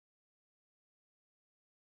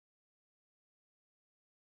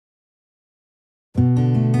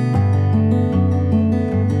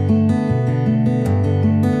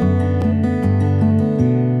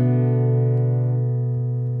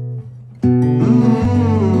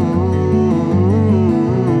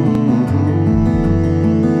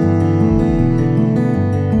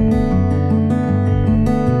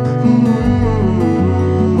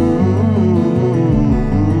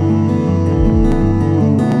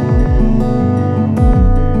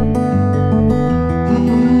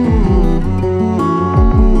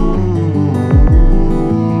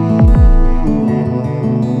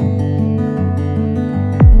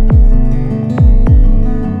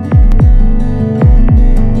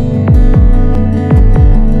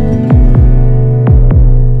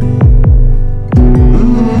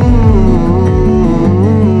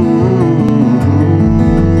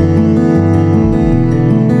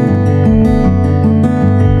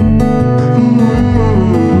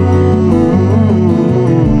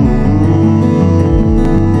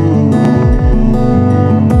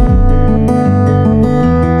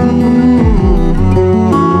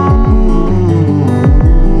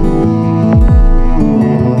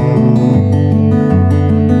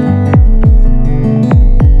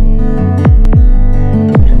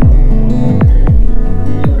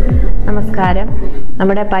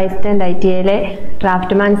നമ്മുടെ പൈസ്റ്റൻ ഐറ്റിയിലെ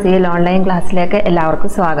ഡ്രാഫ്റ്റ്മാൻ സിയിൽ ഓൺലൈൻ ക്ലാസ്സിലേക്ക് എല്ലാവർക്കും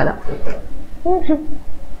സ്വാഗതം.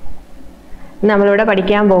 നമ്മളിവിടെ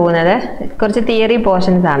പഠിക്കാൻ പോകുന്നത് കുറച്ച് തിയറി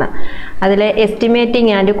പോർഷൻസ് ആണ്. അതിൽ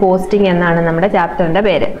എസ്റ്റിമേറ്റിംഗ് ആൻഡ് കോസ്റ്റിംഗ് എന്നാണ് നമ്മുടെ ചാപ്റ്ററിൻ്റെ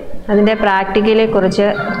പേര്. അതിൻ്റെ പ്രാക്ടിക്കലെ കുറിച്ച്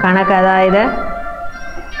കണക്ക്, അതായത്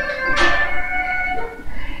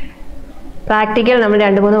പ്രാക്ടിക്കൽ നമ്മൾ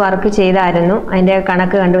 2-3 വർക്ക് ചെയ്തായിരുന്നു. അതിൻ്റെ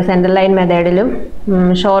കണക്ക് central line മെത്തേഡിലും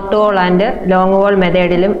short whole and long whole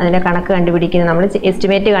മെത്തേഡിലും അതിൻ്റെ കണക്ക് കണ്ടുപിടിക്കുന്നത്, നമ്മൾ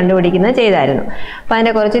എസ്റ്റിമേറ്റ് കണ്ടുപിടിക്കുന്നത് ചെയ്തായിരുന്നു. അപ്പോൾ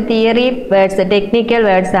അതിൻ്റെ കുറച്ച് തിയറി വേർഡ്സ്, ടെക്നിക്കൽ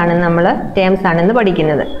വേർഡ്സ് ആണ്, നമ്മൾ ടേംസ് ആണെന്ന്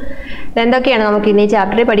പഠിക്കുന്നത്. എന്തൊക്കെയാണ് നമുക്ക് ഇന്ന് ഈ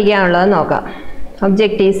ചാപ്റ്ററിൽ പഠിക്കാനുള്ളത് നോക്കാം.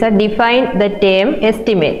 Objectives: define the term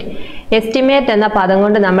estimate. Estimate എന്ന പദം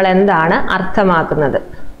കൊണ്ട് നമ്മൾ എന്താണ് അർത്ഥമാക്കുന്നത്?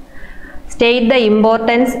 State the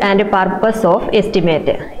importance and purpose of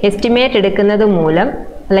estimate. Estimate എടുക്കുന്നത് മൂലം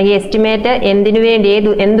അല്ലെങ്കിൽ എസ്റ്റിമേറ്റ് എന്തിനു വേണ്ടി,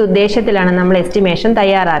 എന്ത് ഉദ്ദേശത്തിലാണ് നമ്മൾ എസ്റ്റിമേഷൻ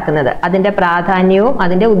തയ്യാറാക്കുന്നത്, അതിൻ്റെ പ്രാധാന്യവും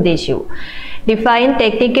അതിൻ്റെ ഉദ്ദേശ്യവും. Define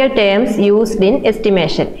technical terms used in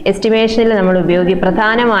estimation. എസ്റ്റിമേഷനിൽ നമ്മൾ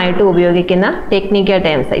പ്രധാനമായിട്ട് ഉപയോഗിക്കുന്ന ടെക്നിക്കൽ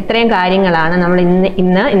ടേംസ്. ഇത്രയും കാര്യങ്ങളാണ് നമ്മൾ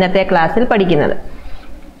ഇന്നത്തെ ക്ലാസ്സിൽ പഠിക്കുന്നത്.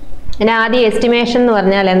 പിന്നെ ആദ്യം എസ്റ്റിമേഷൻ എന്ന്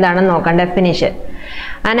പറഞ്ഞാൽ എന്താണെന്ന് നോക്കാം. Definition: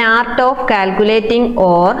 an art of calculating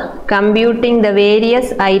or computing the various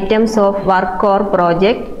items of work or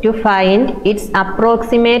project to find its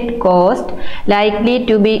approximate cost likely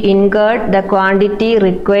to be incurred, the quantity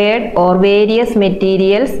required or various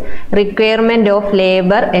materials, requirement of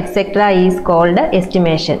labor, etc. is called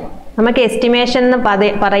estimation. നമുക്ക് estimation എന്ന്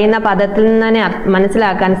പറയുന്ന പദത്തിൽ നിന്ന് തന്നെ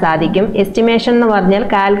മനസ്സിലാക്കാൻ സാധിക്കും. Estimation എന്ന് പറഞ്ഞാൽ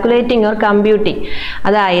കാൽക്കുലേറ്റിംഗ് ഓർ കമ്പ്യൂട്ടിംഗ്.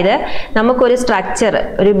 അതായത് നമുക്കൊരു സ്ട്രക്ചർ,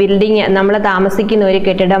 ഒരു ബിൽഡിംഗ്, നമ്മൾ താമസിക്കുന്ന ഒരു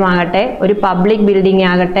കെട്ടിടമാകട്ടെ, ഒരു പബ്ലിക് ബിൽഡിംഗ്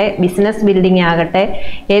ആകട്ടെ, ബിസിനസ് ബിൽഡിംഗ് ആകട്ടെ,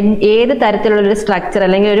 ഏത് തരത്തിലുള്ളൊരു സ്ട്രക്ചർ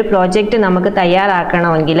അല്ലെങ്കിൽ ഒരു പ്രോജക്റ്റ് നമുക്ക്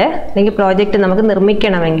തയ്യാറാക്കണമെങ്കിൽ, അല്ലെങ്കിൽ പ്രോജക്റ്റ് നമുക്ക്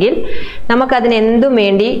നിർമ്മിക്കണമെങ്കിൽ നമുക്കതിന് എന്തും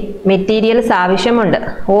വേണ്ടി മെറ്റീരിയൽസ് ആവശ്യമുണ്ട്.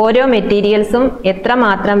 ഓരോ മെറ്റീരിയൽസും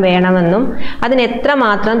എത്രമാത്രം വേണമെന്നും അതിന്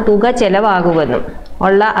എത്രമാത്രം തുക ചെലവാകുമെന്നും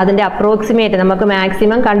ഉള്ള അതിൻ്റെ അപ്രോക്സിമേറ്റ് നമുക്ക്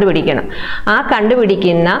മാക്സിമം കണ്ടുപിടിക്കണം. ആ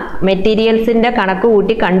കണ്ടുപിടിക്കുന്ന മെറ്റീരിയൽസിൻ്റെ കണക്ക്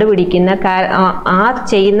കൂട്ടി കണ്ടുപിടിക്കുന്ന ആ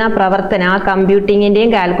ചെയ്യുന്ന പ്രവർത്തനം, ആ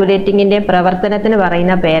കമ്പ്യൂട്ടിങ്ങിൻ്റെയും കാൽക്കുലേറ്റിങ്ങിൻ്റെയും പ്രവർത്തനത്തിന്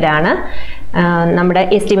പറയുന്ന പേരാണ് നമ്മുടെ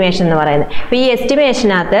എസ്റ്റിമേഷൻ എന്ന് പറയുന്നത്. അപ്പോൾ ഈ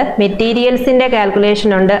എസ്റ്റിമേഷനകത്ത് മെറ്റീരിയൽസിൻ്റെ കാൽക്കുലേഷൻ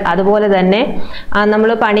ഉണ്ട്, അതുപോലെ തന്നെ നമ്മൾ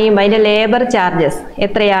പണിയുമ്പോൾ അതിൻ്റെ ലേബർ ചാർജസ്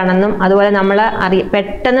എത്രയാണെന്നും, അതുപോലെ നമ്മൾ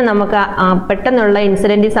പെട്ടെന്നുള്ള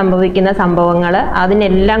ഇൻസിഡൻറ്റ് സംഭവിക്കുന്ന സംഭവങ്ങൾ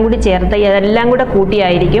അതിനെല്ലാം കൂടി ചേർത്ത് അതെല്ലാം കൂടെ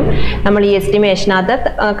കൂട്ടിയായിരിക്കും നമ്മൾ ഈ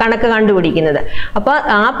എസ്റ്റിമേഷനകത്ത് കണക്ക് കണ്ടുപിടിക്കുന്നത്. അപ്പോൾ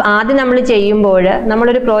ആദ്യം നമ്മൾ ചെയ്യുമ്പോൾ,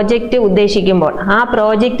 നമ്മളൊരു പ്രോജക്റ്റ് ഉദ്ദേശിക്കുമ്പോൾ ആ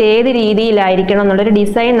പ്രോജക്റ്റ് ഏത് രീതിയിലായിരിക്കണം എന്നുള്ളൊരു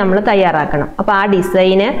ഡിസൈൻ നമ്മൾ തയ്യാറാക്കണം. അപ്പോൾ ആ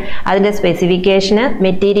ഡിസൈന്, അതിൻ്റെ സ്പെസിഫിക്കേഷന്,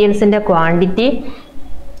 മെറ്റീരിയൽസിൻ്റെ ക്വാണ്ടിറ്റി,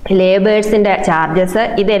 ലേബേഴ്സിൻ്റെ ചാർജസ്,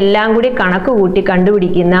 ഇതെല്ലാം കൂടി കണക്ക് കൂട്ടി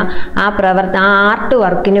കണ്ടുപിടിക്കുന്ന ആ ആർട്ട്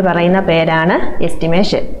വർക്കിന് പറയുന്ന പേരാണ്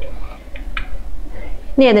എസ്റ്റിമേഷൻ.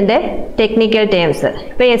 ഇനി അതിൻ്റെ ടെക്നിക്കൽ ടേംസ്.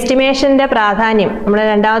 ഇപ്പോൾ എസ്റ്റിമേഷൻ്റെ പ്രാധാന്യം, നമ്മൾ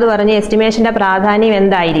രണ്ടാമത് പറഞ്ഞ എസ്റ്റിമേഷൻ്റെ പ്രാധാന്യം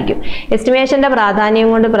എന്തായിരിക്കും? എസ്റ്റിമേഷൻ്റെ പ്രാധാന്യം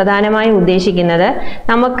കൊണ്ട് പ്രധാനമായും ഉദ്ദേശിക്കുന്നത്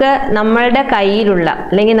നമുക്ക് നമ്മളുടെ കയ്യിലുള്ള,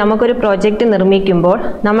 അല്ലെങ്കിൽ നമുക്കൊരു പ്രോജക്റ്റ് നിർമ്മിക്കുമ്പോൾ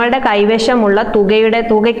നമ്മളുടെ കൈവശമുള്ള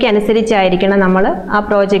തുകയ്ക്കനുസരിച്ചായിരിക്കണം നമ്മൾ ആ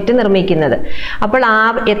പ്രോജക്റ്റ് നിർമ്മിക്കുന്നത്. അപ്പോൾ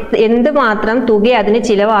എന്തുമാത്രം തുക അതിന്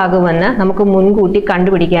ചിലവാകുമെന്ന് നമുക്ക് മുൻകൂട്ടി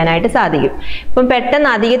കണ്ടുപിടിക്കാനായിട്ട് സാധിക്കും. ഇപ്പം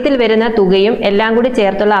പെട്ടെന്ന് അധികത്തിൽ വരുന്ന തുകയും എല്ലാം കൂടി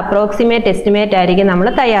ചേർത്തുള്ള അപ്രോക്സിമേറ്റ് എസ്റ്റിമേറ്റ് ആയിരിക്കും നമ്മൾ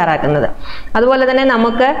തയ്യാറാക്കുന്നത്. അതുപോലെ തന്നെ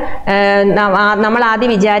നമുക്ക് നമ്മൾ ആദ്യം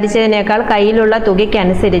വിചാരിച്ചതിനേക്കാൾ കയ്യിലുള്ള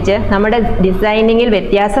തുകയ്ക്കനുസരിച്ച് നമ്മുടെ ഡിസൈനിങ്ങിൽ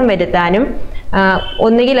വ്യത്യാസം വരുത്താനും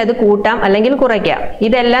ഒന്നുകിൽ അത് കൂട്ടാം അല്ലെങ്കിൽ കുറയ്ക്കാം.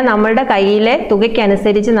 ഇതെല്ലാം നമ്മളുടെ കയ്യിലെ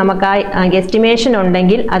തുകയ്ക്കനുസരിച്ച് നമുക്ക് ആ എസ്റ്റിമേഷൻ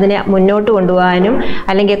ഉണ്ടെങ്കിൽ അതിനെ മുന്നോട്ട് കൊണ്ടുപോകാനും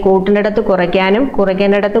അല്ലെങ്കിൽ കൂട്ടേണ്ടിടത്ത് കുറയ്ക്കാനും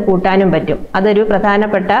കുറയ്ക്കേണ്ടിടത്ത് കൂട്ടാനും പറ്റും. അതൊരു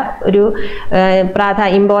പ്രധാനപ്പെട്ട ഒരു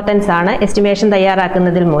ഇമ്പോർട്ടൻസ് ആണ് എസ്റ്റിമേഷൻ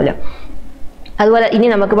തയ്യാറാക്കുന്നതിൽ മൂലം. അതുപോലെ ഇനി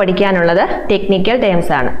നമുക്ക് പഠിക്കാനുള്ളത് ടെക്നിക്കൽ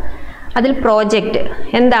ടേംസ് ആണ്. അതിൽ പ്രോജക്റ്റ്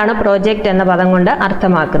എന്താണ് പ്രോജക്റ്റ് എന്ന പദം കൊണ്ട്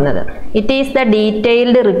അർത്ഥമാക്കുന്നത്? It is the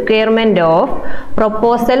detailed requirement of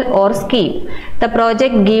proposal or scheme. The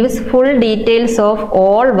project gives full details of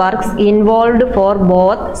all works involved for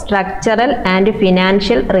both structural and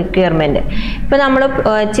financial requirement. ഇപ്പം നമ്മൾ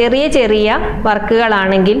ചെറിയ ചെറിയ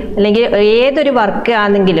വർക്കുകളാണെങ്കിൽ അല്ലെങ്കിൽ ഏതൊരു വർക്ക്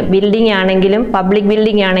ആണെങ്കിലും ബിൽഡിംഗ് ആണെങ്കിലും പബ്ലിക്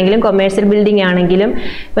ബിൽഡിംഗ് ആണെങ്കിലും കൊമേഴ്സ്യൽ ബിൽഡിംഗ് ആണെങ്കിലും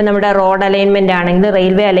ഇപ്പം നമ്മുടെ റോഡ് അലൈൻമെന്റ് ആണെങ്കിലും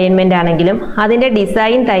റെയിൽവേ അലൈൻമെന്റ് ആണെങ്കിലും അതിൻ്റെ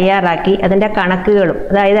ഡിസൈൻ തയ്യാറാക്കി അതിൻ്റെ കണക്കുകളും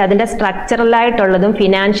അതായത് അതിൻ്റെ സ്ട്രക്ചറലായിട്ടുള്ളതും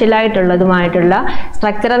ഫിനാൻഷ്യലായിട്ടുള്ളതുമായിട്ടുള്ള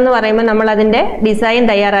സ്ട്രക്ചറൽ എന്ന് പറയുമ്പോൾ നമ്മൾ അതിൻ്റെ ഡിസൈൻ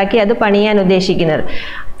തയ്യാറാക്കി അത് പണിയാൻ ഉദ്ദേശിക്കുന്നത്.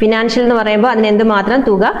 ഫിനാൻഷ്യൽ എന്ന് പറയുമ്പോൾ അതിന് എന്തുമാത്രം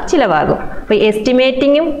തുക ചിലവാകും. അപ്പോൾ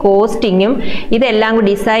എസ്റ്റിമേറ്റിങ്ങും കോസ്റ്റിങ്ങും ഇതെല്ലാം കൂടി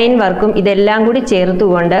ഡിസൈൻ വർക്കും ഇതെല്ലാം കൂടി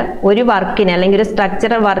ചേർത്തുകൊണ്ട് ഒരു വർക്കിന് അല്ലെങ്കിൽ ഒരു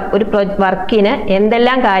സ്ട്രക്ചറൽ ഒരു വർക്കിന്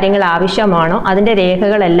എന്തെല്ലാം കാര്യങ്ങൾ ആവശ്യമാണോ അതിൻ്റെ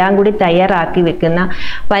രേഖകളെല്ലാം കൂടി തയ്യാറാക്കി വെക്കുന്ന.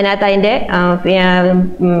 അപ്പോൾ അതിനകത്ത് അതിൻ്റെ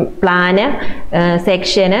പ്ലാന്,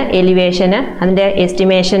 സെക്ഷന്, എലിവേഷന്, അതിൻ്റെ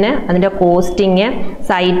എസ്റ്റിമേഷന്, അതിൻ്റെ കോസ്റ്റിങ്,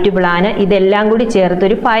 സൈറ്റ് പ്ലാന് ഇതെല്ലാം കൂടി ചേർത്ത്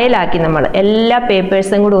ഒരു ഫയലാക്കി നമ്മൾ എല്ലാ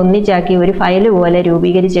പേപ്പേഴ്സും കൂടി ഒന്നിച്ചാക്കി ഒരു ഫയൽ പോലെ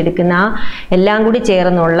രൂപീകരിച്ചെടുക്കുന്ന എല്ലാം കൂടി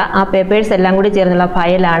ചേർന്നുള്ള ആ പേപ്പേഴ്സ് എല്ലാം കൂടി ചേർന്നുള്ള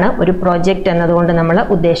ഫയലാണ് ഒരു പ്രോജക്റ്റ് എന്നതുകൊണ്ട് നമ്മൾ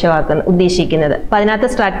ഉദ്ദേശിക്കുന്നത്. അപ്പം അതിനകത്ത്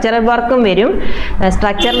സ്ട്രക്ചറൽ വർക്കും വരും,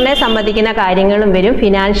 സ്ട്രക്ചറിനെ സംബന്ധിക്കുന്ന കാര്യങ്ങളും വരും,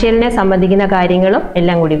 ഫിനാൻഷ്യലിനെ സംബന്ധിക്കുന്ന കാര്യങ്ങളും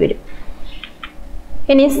എല്ലാം കൂടി വരും.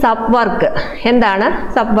 ഇനി സബ് വർക്ക് എന്താണ്?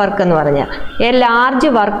 സബ് വർക്ക് എന്ന് പറഞ്ഞാൽ A large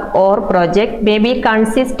work or project may be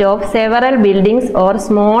consist of several buildings or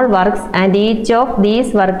small works and each of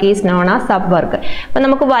these work is known as sub work. അപ്പം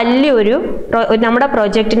നമുക്ക് വലിയൊരു നമ്മുടെ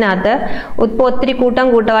പ്രൊജക്റ്റിനകത്ത് ഇപ്പോൾ ഒത്തിരി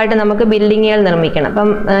കൂട്ടമായിട്ട് നമുക്ക് ബിൽഡിങ്ങുകൾ നിർമ്മിക്കണം.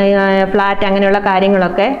 അപ്പം ഫ്ലാറ്റ് അങ്ങനെയുള്ള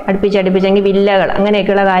കാര്യങ്ങളൊക്കെ അടുപ്പിച്ചെങ്കിൽ വില്ലകൾ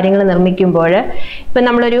അങ്ങനെയൊക്കെയുള്ള കാര്യങ്ങൾ നിർമ്മിക്കുമ്പോൾ ഇപ്പം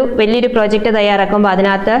നമ്മളൊരു വലിയൊരു പ്രൊജക്റ്റ് തയ്യാറാക്കുമ്പോൾ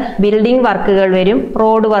അതിനകത്ത് ബിൽഡിംഗ് വർക്കുകൾ വരും,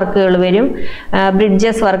 റോഡ് വർക്കുകൾ വരും, ബ്രിഡ്ജസ്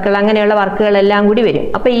വർക്കുകൾ അങ്ങനെയുള്ള വർക്കുകളെല്ലാം കൂടി വരും.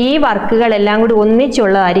 അപ്പോൾ ഈ വർക്കുകളെല്ലാം കൂടി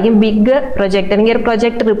ഒന്നിച്ചുള്ളതായിരിക്കും ബിഗ് പ്രൊജക്ട് അല്ലെങ്കിൽ ഒരു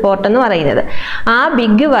പ്രൊജക്ട് റിപ്പോർട്ട് എന്ന് പറയുന്നത്. ആ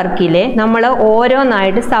ബിഗ് വർക്കിലെ നമ്മൾ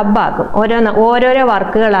ഓരോന്നായിട്ട് സബാക്കും, ഓരോരോ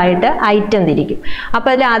വർക്കുകളായിട്ട് ഐറ്റം തിരിക്കും.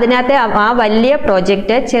 അപ്പോൾ അതിനകത്ത് ആ വലിയ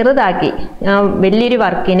പ്രൊജക്റ്റ് ചെറുതാക്കി വലിയൊരു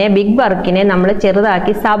വർക്കിനെ ബിഗ് വർക്കിനെ നമ്മൾ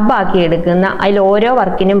ചെറുതാക്കി സബാക്കി എടുക്കുന്ന അതിൽ ഓരോ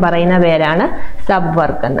വർക്കിനും പറയുന്ന പേരാണ് സബ്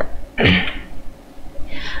വർക്ക് എന്ന്.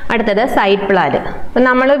 അടുത്തത് സൈറ്റ് പ്ലാൻ. അപ്പം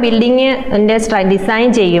നമ്മൾ ബിൽഡിങ്ങിൻ്റെ ഡിസൈൻ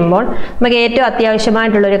ചെയ്യുമ്പോൾ നമുക്ക് ഏറ്റവും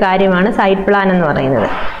അത്യാവശ്യമായിട്ടുള്ളൊരു കാര്യമാണ് സൈറ്റ് പ്ലാൻ എന്ന് പറയുന്നത്.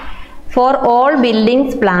 For all buildings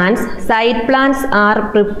plans, site plans are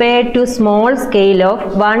prepared to small scale of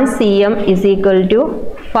 1 cm is equal to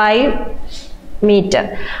 5 metre.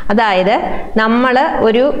 അതായത് നമ്മൾ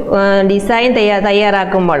ഒരു ഡിസൈൻ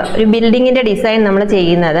തയ്യാറാക്കുമ്പോൾ ഒരു ബിൽഡിങ്ങിൻ്റെ ഡിസൈൻ നമ്മൾ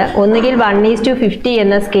ചെയ്യുന്നത് ഒന്നുകിൽ 1:50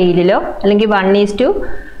 എന്ന സ്കെയിലിലോ അല്ലെങ്കിൽ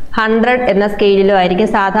 1:100 എന്ന സ്കെയിലിലോ ആയിരിക്കും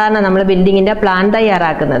സാധാരണ നമ്മൾ ബിൽഡിങ്ങിൻ്റെ പ്ലാൻ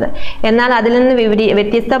തയ്യാറാക്കുന്നത്. എന്നാൽ അതിൽ നിന്ന്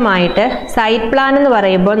വ്യത്യസ്തമായിട്ട് സൈറ്റ് പ്ലാൻ എന്ന്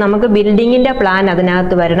പറയുമ്പോൾ നമുക്ക് ബിൽഡിങ്ങിൻ്റെ പ്ലാൻ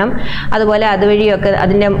അതിനകത്ത് വരണം. അതുപോലെ അതുവഴിയൊക്കെ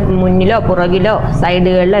അതിൻ്റെ മുന്നിലോ പുറകിലോ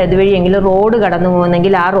സൈഡുകളിലോ ഇതുവഴിയെങ്കിലും റോഡ് കടന്നു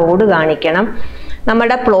പോകുന്നെങ്കിൽ ആ റോഡ് കാണിക്കണം.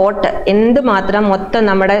 നമ്മുടെ പ്ലോട്ട് എന്തുമാത്രം മൊത്തം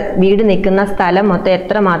നമ്മുടെ വീട് നിൽക്കുന്ന സ്ഥലം മൊത്തം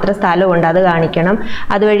എത്രമാത്രം സ്ഥലമുണ്ട് അത് കാണിക്കണം.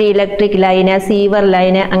 അതുവഴി ഇലക്ട്രിക് ലൈന്, സീവർ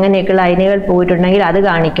ലൈന് അങ്ങനെയൊക്കെ ലൈനുകൾ പോയിട്ടുണ്ടെങ്കിൽ അത്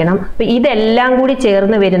കാണിക്കണം. അപ്പം ഇതെല്ലാം കൂടി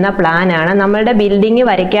ചേർന്ന് വരുന്ന പ്ലാനാണ് നമ്മളുടെ ബിൽഡിങ്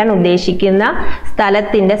വരയ്ക്കാൻ ഉദ്ദേശിക്കുന്ന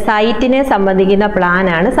സ്ഥലത്തിൻ്റെ സൈറ്റിനെ സംബന്ധിക്കുന്ന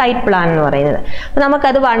പ്ലാനാണ് സൈറ്റ് പ്ലാൻ എന്ന് പറയുന്നത്. അപ്പോൾ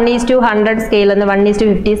നമുക്കത് 1:100 സ്കെയിലെന്ന്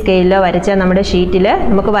 1:50 സ്കെയിലോ വരച്ചാൽ നമ്മുടെ ഷീറ്റിൽ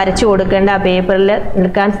നമുക്ക് വരച്ചു കൊടുക്കേണ്ട ആ പേപ്പറിൽ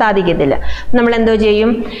നിൽക്കാൻ സാധിക്കത്തില്ല. നമ്മൾ എന്തോ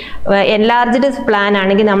ചെയ്യും, എൻലാർജ്ഡ് പ്ലാൻ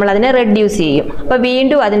ആണെങ്കിൽ നമ്മൾ അതിനെ റെഡ്യൂസ് ചെയ്യും. അപ്പോൾ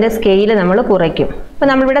വീണ്ടും അതിൻ്റെ സ്കെയിൽ നമ്മൾ കുറയ്ക്കും. അപ്പോൾ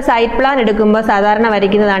നമ്മളിവിടെ സൈറ്റ് പ്ലാൻ എടുക്കുമ്പോൾ സാധാരണ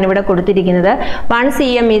വരയ്ക്കുന്നതാണ് ഇവിടെ കൊടുത്തിരിക്കുന്നത്. 1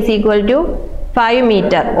 cm is equal to 5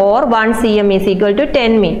 metre or 1 cm is equal to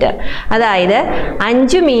 10 metre. അതായത്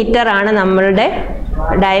 5 മീറ്റർ ആണ് നമ്മളുടെ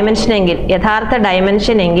ഡയമെൻഷൻ എങ്കിൽ, യഥാർത്ഥ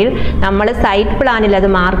ഡയമെൻഷൻ എങ്കിൽ നമ്മൾ സൈറ്റ് പ്ലാനിൽ അത്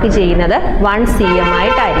മാർക്ക് ചെയ്യുന്നത് 1 cm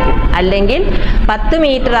ആയിട്ടായിരിക്കും. അല്ലെങ്കിൽ 10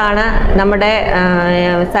 മീറ്റർ ആണ് നമ്മുടെ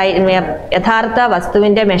യഥാർത്ഥ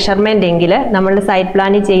വസ്തുവിൻ്റെ മെഷർമെൻ്റ് എങ്കിൽ നമ്മൾ സൈറ്റ്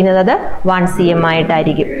പ്ലാനിൽ ചെയ്യുന്നത് 1 cm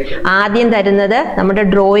ആയിട്ടായിരിക്കും. ആദ്യം തരുന്നത് നമ്മുടെ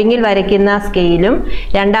ഡ്രോയിങ്ങിൽ വരയ്ക്കുന്ന സ്കെയിലും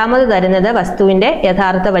രണ്ടാമത് തരുന്നത് വസ്തുവിൻ്റെ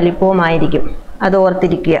യഥാർത്ഥ വലിപ്പവുമായിരിക്കും. അത്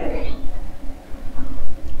ഓർത്തിരിക്കുക.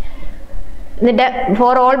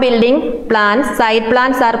 For all building plans, site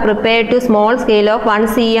plans are prepared to small scale of 1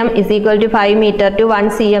 cm is equal to 5 meter to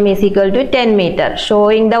 1 cm is equal to 10 meter,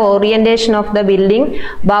 showing the orientation of the building,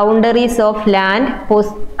 boundaries of land.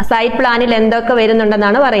 Site പ്ലാനിൽ എന്തൊക്കെ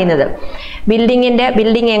വരുന്നുണ്ടെന്നാണ് പറയുന്നത്.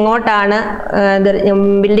 Building എങ്ങോട്ടാണ്,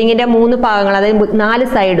 ബിൽഡിങ്ങിന്റെ 3 ഭാഗങ്ങൾ, അതായത് 4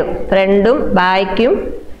 സൈഡും, ഫ്രണ്ടും ബാക്കും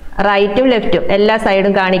റൈറ്റും ലെഫ്റ്റും എല്ലാ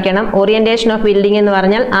സൈഡും കാണിക്കണം. ഓറിയന്റേഷൻ ഓഫ് ബിൽഡിംഗ് എന്ന്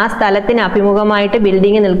പറഞ്ഞാൽ ആ സ്ഥലത്തിന് അഭിമുഖമായിട്ട്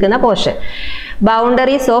ബിൽഡിംഗ് നിൽക്കുന്ന പോർഷൻ.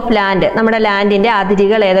 ബൗണ്ടറീസ് ഓഫ് ലാൻഡ്, നമ്മുടെ ലാൻഡിന്റെ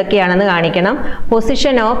അതിരുകൾ ഏതൊക്കെയാണെന്ന് കാണിക്കണം.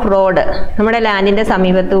 പൊസിഷൻ ഓഫ് റോഡ്, നമ്മുടെ ലാൻഡിന്റെ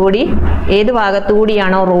സമീപത്തുകൂടി ഏത്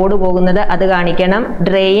ഭാഗത്തുകൂടിയാണോ റോഡ് പോകുന്നത് അത് കാണിക്കണം.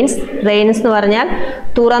 ഡ്രെയിൻസ് എന്ന് പറഞ്ഞാൽ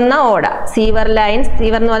തുറന്ന ഓട. സീവർ ലൈൻസ്,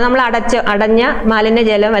 സീവർ എന്ന് പറഞ്ഞാൽ നമ്മൾ അടഞ്ഞ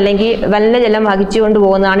മലിനജലം അല്ലെങ്കിൽ മലിനജലം വഹിച്ചുകൊണ്ട്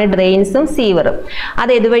പോകുന്നതാണ് ഡ്രെയിൻസും സീവറും.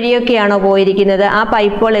 അത് ഏതുവഴിയൊക്കെയാണോ പോയിരിക്കുന്നത്, ആ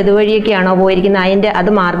പൈപ്പുകൾ ഏതുവഴിയൊക്കെയാണോ പോയിരിക്കുന്നത് അത്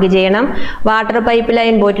മാർക്ക് ചെയ്യണം. വാട്ടർ പൈപ്പ്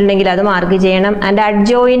ലൈൻ പോയിട്ടുണ്ടെങ്കിൽ അത് മാർക്ക് ചെയ്യണം. And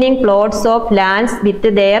adjoining plots of lands with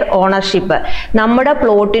their ownership, നമ്മുടെ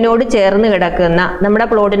പ്ലോട്ടിനോട് ചേർന്ന് കിടക്കുന്ന, നമ്മുടെ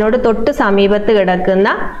പ്ലോട്ടിനോട് തൊട്ട് സമീപത്ത് കിടക്കുന്ന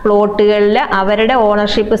പ്ലോട്ടുകളിൽ അവരുടെ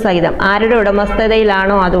ഓണർഷിപ്പ് സഹിതം ആരുടെ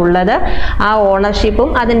ഉടമസ്ഥതയിലാണോ അതുള്ളത് ആ ഓണർഷിപ്പും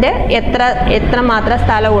അതിൻ്റെ എത്രമാത്രം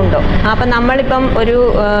സ്ഥലമുണ്ടോ. അപ്പം നമ്മളിപ്പം ഒരു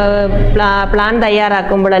പ്ലാൻ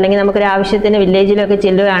തയ്യാറാക്കുമ്പോൾ അല്ലെങ്കിൽ നമുക്കൊരു ആവശ്യത്തിന് വില്ലേജിലൊക്കെ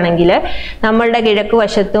ചെല്ലുകയാണെങ്കിൽ നമ്മളുടെ കിഴക്ക്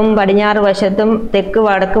വശത്തും പടിഞ്ഞാറ് വശത്തും തെക്ക്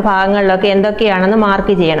വടക്ക് ഭാഗങ്ങളിലൊക്കെ എന്തൊക്കെയാണെന്ന്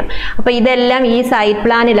മാർക്ക് ചെയ്യണം. അപ്പം ഇതെല്ലാം ഈ സൈറ്റ്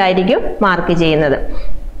പ്ലാനിലായിരിക്കും മാർക്ക് ചെയ്യുന്നത്.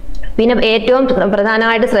 പിന്നെ ഏറ്റവും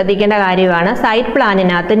പ്രധാനമായിട്ട് ശ്രദ്ധിക്കേണ്ട കാര്യമാണ് സൈറ്റ്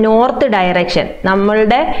പ്ലാനിനകത്ത് നോർത്ത് ഡയറക്ഷൻ,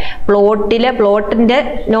 നമ്മളുടെ പ്ലോട്ടിന്റെ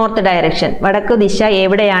നോർത്ത് ഡയറക്ഷൻ, വടക്ക് ദിശ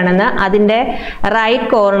എവിടെയാണെന്ന് അതിൻ്റെ റൈറ്റ്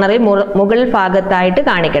കോർണറിൽ മുകൾ ഭാഗത്തായിട്ട്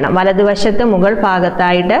കാണിക്കണം. വലതുവശത്ത് മുകൾ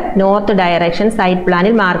ഭാഗത്തായിട്ട് നോർത്ത് ഡയറക്ഷൻ സൈറ്റ്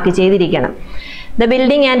പ്ലാനിൽ മാർക്ക് ചെയ്തിരിക്കണം. The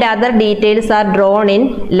building and other details are drawn in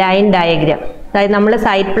line diagram. അതായത് നമ്മൾ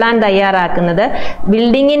സൈറ്റ് പ്ലാൻ തയ്യാറാക്കുന്നത്,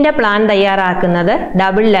 ബിൽഡിങ്ങിന്റെ പ്ലാൻ തയ്യാറാക്കുന്നത്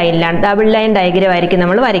ഡബിൾ ലൈനിലാണ്. ഡബിൾ ലൈൻ ഡയഗ്രം ആയിരിക്കും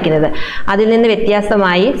നമ്മൾ വരയ്ക്കുന്നത്. അതിൽ നിന്ന്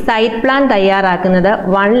വ്യത്യാസമായി സൈറ്റ് പ്ലാൻ തയ്യാറാക്കുന്നത്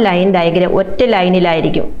 1 ലൈൻ ഡയഗ്രം, ഒറ്റ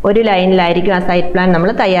ലൈനിലായിരിക്കും, ഒരു ലൈനിലായിരിക്കും ആ സൈറ്റ് പ്ലാൻ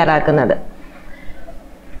നമ്മൾ തയ്യാറാക്കുന്നത്.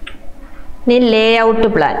 ഇനി ലേ out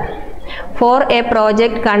plan. For a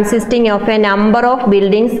project consisting of a number of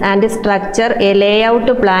buildings and structure, a layout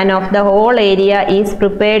plan of the whole area is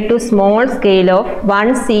prepared to small scale of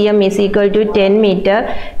 1 cm is equal to 10 meter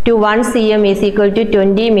to 1 cm is equal to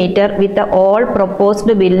 20 meter with the all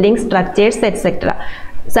proposed building structures etc.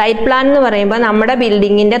 Site plan എന്ന് പറയുമ്പോൾ നമ്മുടെ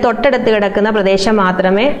ബിൽഡിങ്ങിന്റെ തൊട്ടടുത്ത് കിടക്കുന്ന പ്രദേശം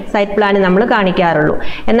മാത്രമേ site പ്ലാനിൽ നമ്മൾ കാണിക്കാറുള്ളൂ.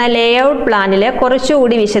 എന്നാൽ ലേ ഔട്ട് പ്ലാനിൽ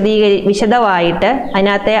കുറച്ചുകൂടി വിശദമായിട്ട്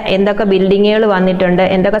അതിനകത്ത് എന്തൊക്കെ ബിൽഡിങ്ങുകൾ വന്നിട്ടുണ്ട്,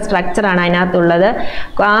 എന്തൊക്കെ സ്ട്രക്ചറാണ് അതിനകത്തുള്ളത്,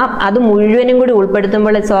 അത് മുഴുവനും കൂടി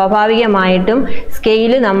ഉൾപ്പെടുത്തുമ്പോൾ സ്വാഭാവികമായിട്ടും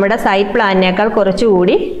സ്കെയിൽ നമ്മുടെ സൈറ്റ് പ്ലാനിനേക്കാൾ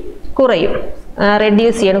കുറച്ചുകൂടി കുറയും,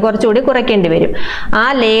 റെഡ്യൂസ് ചെയ്യണം, കുറച്ചുകൂടി കുറയ്ക്കേണ്ടി വരും. ആ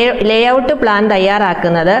ലേ ഔട്ട് പ്ലാൻ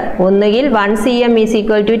തയ്യാറാക്കുന്നത് ഒന്നുകിൽ 1 cm is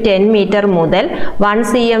equal to 10 metre മുതൽ 1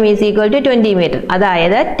 cm is equal to 20 metre,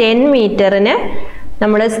 അതായത് 10 മീറ്ററിന്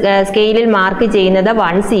നമ്മൾ സ്കെയിലിൽ മാർക്ക് ചെയ്യുന്നത്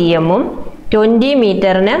 1 cm-ഉം 20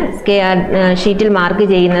 മീറ്ററിന് ഷീറ്റിൽ മാർക്ക്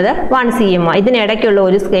ചെയ്യുന്നത് 1 cm. ഇതിനിടയ്ക്കുള്ള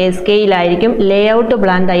ഒരു സ്കെയിലായിരിക്കും ലേ ഔട്ട്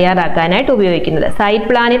പ്ലാൻ തയ്യാറാക്കാനായിട്ട് ഉപയോഗിക്കുന്നത്. സൈറ്റ്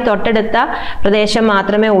പ്ലാനിൽ തൊട്ടടുത്ത പ്രദേശം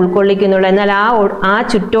മാത്രമേ ഉൾക്കൊള്ളിക്കുന്നുള്ളൂ. എന്നാൽ ആ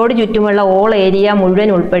ചുറ്റോട് ചുറ്റുമുള്ള ഓൾ ഏരിയ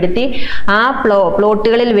മുഴുവൻ ഉൾപ്പെടുത്തി ആ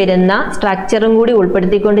പ്ലോട്ടുകളിൽ വരുന്ന സ്ട്രക്ചറും കൂടി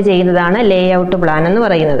ഉൾപ്പെടുത്തിക്കൊണ്ട് ചെയ്യുന്നതാണ് ലേ ഔട്ട് പ്ലാൻ എന്ന്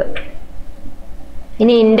പറയുന്നത്.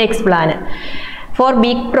 ഇനി index plan. For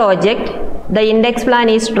big project, the index plan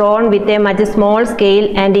is drawn with a much small scale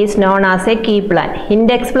and is known as a key plan.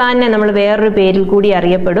 Index plan നമ്മൾ വേറൊരു പേരിൽ കൂടി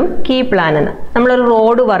അറിയപ്പെടും കീ പ്ലാൻ എന്ന്. നമ്മളൊരു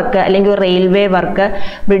റോഡ് വർക്ക് അല്ലെങ്കിൽ റെയിൽവേ വർക്ക്,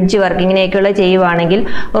 ബ്രിഡ്ജ് വർക്ക് ഇങ്ങനെയൊക്കെയുള്ള ചെയ്യുവാണെങ്കിൽ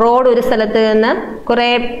road ഒരു സ്ഥലത്ത് നിന്ന് കുറേ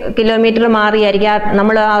കിലോമീറ്റർ മാറിയായിരിക്കും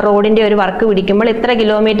നമ്മൾ ആ റോഡിൻ്റെ ഒരു വർക്ക് പിടിക്കുമ്പോൾ എത്ര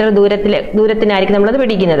കിലോമീറ്റർ ദൂരത്തിനായിരിക്കും നമ്മളത്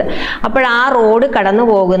പിടിക്കുന്നത്. അപ്പോൾ ആ റോഡ് കടന്നു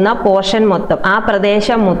പോകുന്ന പോർഷൻ മൊത്തം, ആ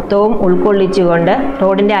പ്രദേശം മൊത്തവും ഉൾക്കൊള്ളിച്ചുകൊണ്ട്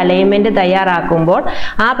റോഡിൻ്റെ അലൈൻമെൻറ്റ് തയ്യാറാക്കുമ്പോൾ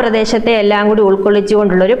ആ പ്രദേശത്തെ എല്ലാം കൂടി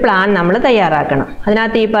ഉൾക്കൊള്ളിച്ചുകൊണ്ടുള്ളൊരു പ്ലാൻ നമ്മൾ തയ്യാറാക്കണം.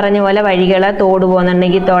 അതിനകത്ത് ഈ പറഞ്ഞ പോലെ വഴികൾ, തോട്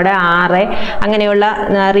പോകുന്നുണ്ടെങ്കിൽ തോട്, ആറ്, അങ്ങനെയുള്ള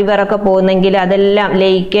റിവറൊക്കെ പോകുന്നെങ്കിൽ അതെല്ലാം,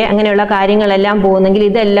 ലേക്ക്, അങ്ങനെയുള്ള കാര്യങ്ങളെല്ലാം പോകുന്നെങ്കിൽ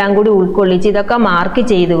ഇതെല്ലാം കൂടി ഉൾക്കൊള്ളിച്ച് ഇതൊക്കെ മാർക്ക്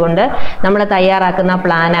ചെയ്തുകൊണ്ട് നമ്മൾ തയ്യാറാക്കുന്ന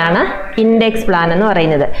പ്ലാനാണ് ഇൻഡെക്സ് പ്ലാൻ എന്ന്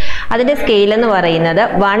പറയുന്നത്. അതിൻ്റെ സ്കെയിൽ എന്ന് പറയുന്നത്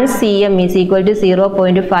 1 cm is equal to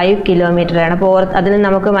 0.5 kilometre ആണ്. അപ്പോൾ അതിന്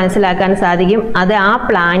നമുക്ക് മനസ്സിലാക്കാൻ സാധിക്കും അത് ആ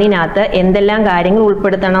പ്ലാനിനകത്ത് എന്തെല്ലാം കാര്യങ്ങൾ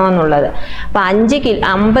ഉൾപ്പെടുത്തണമെന്നുള്ളത്. അപ്പോൾ 5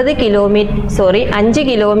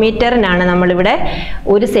 കിലോമീറ്ററിനാണ് നമ്മളിവിടെ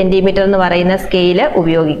 1 സെന്റിമീറ്റർ എന്ന് പറയുന്ന സ്കെയില്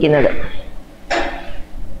ഉപയോഗിക്കുന്നത്.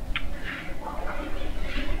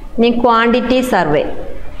 ഇനി ക്വാണ്ടിറ്റി സർവേ.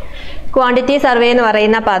 ക്വാണ്ടിറ്റി സർവേ എന്ന്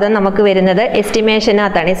പറയുന്ന പദം നമുക്ക് വരുന്നത്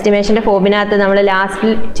എസ്റ്റിമേഷനകത്താണ്. എസ്റ്റിമേഷൻ്റെ ഫോമിനകത്ത് നമ്മൾ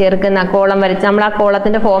ലാസ്റ്റിൽ ചേർക്കുന്ന കോളം വരച്ച് നമ്മൾ ആ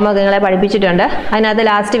കോളത്തിൻ്റെ ഫോം നിങ്ങളെ പഠിപ്പിച്ചിട്ടുണ്ട്. അതിനകത്ത്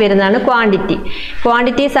ലാസ്റ്റ് വരുന്നതാണ് quantity.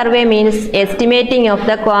 Quantity survey means estimating of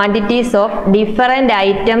the quantities of different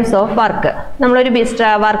items of work. നമ്മളൊരു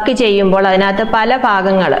വർക്ക് ചെയ്യുമ്പോൾ അതിനകത്ത് പല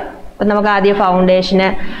ഭാഗങ്ങൾ, അപ്പം നമുക്ക് ആദ്യം ഫൗണ്ടേഷന്,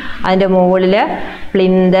 അതിൻ്റെ മുകളിൽ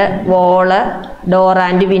plinth, wall, door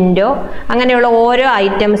and window, അങ്ങനെയുള്ള ഓരോ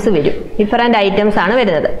ഐറ്റംസ് വരും. ഡിഫറെൻ്റ് ഐറ്റംസ് ആണ്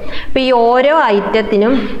വരുന്നത്. അപ്പോൾ ഈ ഓരോ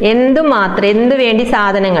ഐറ്റത്തിനും എന്ത് വേണ്ടി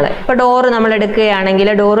സാധനങ്ങൾ, ഇപ്പോൾ ഡോറ് നമ്മൾ എടുക്കുകയാണെങ്കിൽ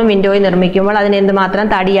ഡോറും വിൻഡോയും നിർമ്മിക്കുമ്പോൾ അതിന് എന്തുമാത്രം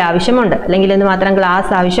തടി ആവശ്യമുണ്ട്, അല്ലെങ്കിൽ എന്തുമാത്രം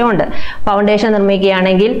ഗ്ലാസ് ആവശ്യമുണ്ട്. ഫൗണ്ടേഷൻ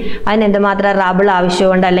നിർമ്മിക്കുകയാണെങ്കിൽ അതിന് എന്തുമാത്രം റബിൾ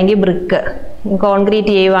ആവശ്യമുണ്ട്, അല്ലെങ്കിൽ ബ്രിക്ക്.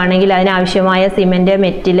 കോൺക്രീറ്റ് ചെയ്യുവാണെങ്കിൽ അതിനാവശ്യമായ സിമെൻറ്റ്,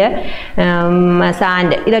 മെറ്റില്,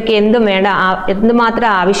 സാൻഡ്, ഇതൊക്കെ എന്തുമാത്രം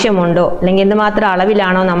ആവശ്യമുണ്ടോ, അല്ലെങ്കിൽ എന്തുമാത്രം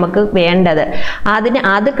അളവിലാണോ നമുക്ക് വേണ്ടത്,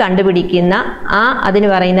 അത് കണ്ടുപിടിക്കുന്ന അതിന്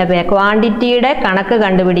പറയുന്ന ക്വാണ്ടിറ്റിയുടെ കണക്ക്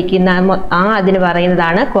കണ്ടുപിടിക്കുന്ന അതിന്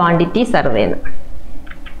പറയുന്നതാണ് ക്വാണ്ടിറ്റി സർവേ എന്ന്.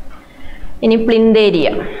 ഇനി plinth area.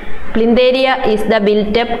 Plinth area is the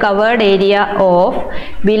built-up covered area of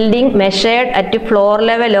building measured at floor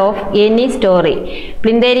level of any story.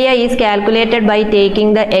 Plinth area is calculated by taking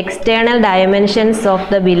the external dimensions of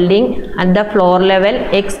the building at the floor level,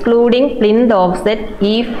 excluding plinth offset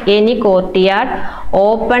if any courtyard,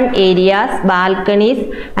 open areas, balconies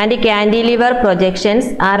and cantilever projections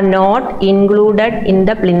are not included in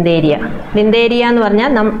the plinth area. Plinth area എന്ന്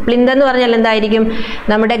പറഞ്ഞാൽ plinth എന്ന് പറഞ്ഞാൽ എന്തായിരിക്കും?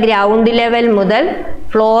 നമ്മുടെ ground level മുതൽ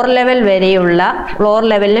floor level വരെയുള്ള, floor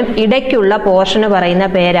ലെവലിനും ഇടയ്ക്കുള്ള പോർഷന് പറയുന്ന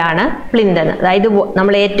പേരാണ് പ്ലിന്ത് എന്ന്. അതായത്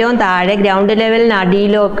നമ്മൾ ഏറ്റവും താഴെ ഗ്രൗണ്ട് ലെവലിന്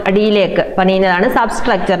അടിയിലേക്ക് പണിയുന്നതാണ് സബ്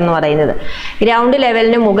സ്ട്രക്ചർ എന്ന് പറയുന്നത്. ഗ്രൗണ്ട്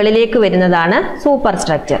ലെവലിന് മുകളിലേക്ക് വരുന്നതാണ് സൂപ്പർ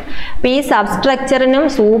സ്ട്രക്ചർ. അപ്പോൾ ഈ സബ് സ്ട്രക്ചറിനും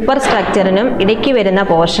സൂപ്പർ സ്ട്രക്ചറിനും ഇടയ്ക്ക് വരുന്ന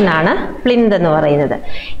പോർഷനാണ് പ്ലിന്ത് എന്ന് പറയുന്നത്.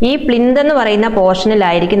 ഈ പ്ലിന്ത് എന്ന് പറയുന്ന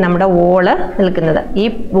പോർഷനിലായിരിക്കും നമ്മുടെ വോള് നിൽക്കുന്നത്. ഈ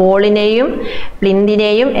വോളിനെയും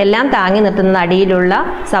പ്ലിന്തിനെയും എല്ലാം താങ്ങി നിർത്തുന്നത് അടിയിലുള്ള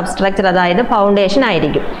സബ് സ്ട്രക്ചർ, അതായത് ഫൗണ്ടേഷൻ ആയിരിക്കും.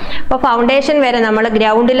 അപ്പോൾ ഫൗണ്ടേഷൻ വരെ നമ്മൾ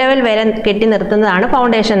ഗ്രൗണ്ട് ലെവൽ വരെ കെട്ടി നിർത്തുന്നതാണ്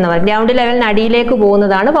ഫൗണ്ടേഷൻ എന്ന് പറയുന്നത്. ഗ്രൗണ്ട് ലെവലിന് അടിയിലേക്ക്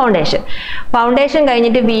പോകുന്നതാണ് ഫൗണ്ടേഷൻ. ഫൗണ്ടേഷൻ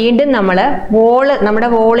കഴിഞ്ഞിട്ട് വീണ്ടും നമ്മൾ നമ്മുടെ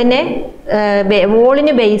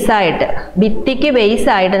വോളിന് ബേസായിട്ട്, ഭിത്തിക്ക്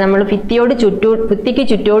ബേസായിട്ട് നമ്മൾ ഭിത്തിക്ക്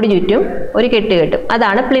ചുറ്റോട് ചുറ്റും ഒരു കെട്ട് കെട്ടും.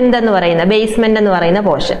 അതാണ് പ്ലിന്ത് എന്ന് പറയുന്നത്, ബേസ്മെന്റ് എന്ന് പറയുന്ന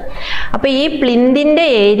പോർഷൻ. അപ്പോൾ ഈ പ്ലിന്തിന്റെ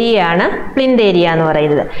ഏരിയയാണ് പ്ലിന്ത് ഏരിയ എന്ന്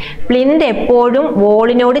പറയുന്നത്. പ്ലിന്ത് എപ്പോഴും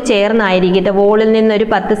വോളിനോട് ചേർന്നായിരിക്കും. വോളിൽ നിന്ന് ഒരു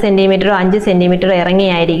 10 സെന്റിമീറ്ററോ 5 സെന്റിമീറ്ററോ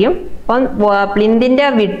ഇറങ്ങിയായിരിക്കും. അപ്പം പ്ലിന്തിന്റെ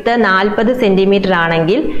വിഡ്ത്ത് 40 സെന്റിമീറ്റർ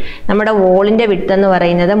ആണെങ്കിൽ നമ്മുടെ വോളിന്റെ വിഡ്ത്ത് എന്ന്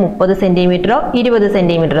പറയുന്നത് 30 സെന്റിമീറ്ററോ 20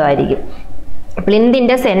 സെന്റിമീറ്ററോ ആയിരിക്കും.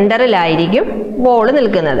 പ്ലിന്തിന്റെ സെന്ററിലായിരിക്കും വോള്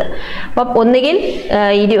നിൽക്കുന്നത്. അപ്പം ഒന്നുകിൽ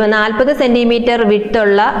 40 സെന്റിമീറ്റർ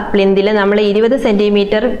വിഡ്ത്തുള്ള പ്ലിന്തിൽ നമ്മൾ 20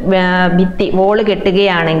 സെന്റിമീറ്റർ ഭിത്തി വോള്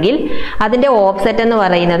കെട്ടുകയാണെങ്കിൽ അതിന്റെ ഓഫ്സെറ്റ് എന്ന്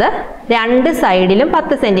പറയുന്നത് രണ്ട് സൈഡിലും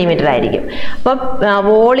 10 സെന്റിമീറ്റർ ആയിരിക്കും. അപ്പം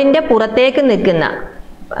വോളിന്റെ പുറത്തേക്ക്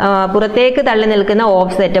തള്ളി നിൽക്കുന്ന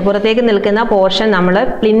ഓഫ്സെറ്റ്, പുറത്തേക്ക് നിൽക്കുന്ന പോർഷൻ നമ്മൾ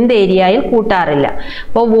പ്ലിന്ത് ഏരിയയിൽ കൂട്ടാറില്ല.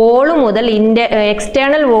 അപ്പോൾ വോള് മുതൽ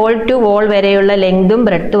എക്സ്റ്റേണൽ വോൾ ടു വോൾ വരെയുള്ള ലെങ്തും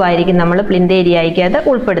ബ്രെഡ്ത്തും ആയിരിക്കും നമ്മൾ പ്ലിന്ത് ഏരിയയ്ക്കകത്ത്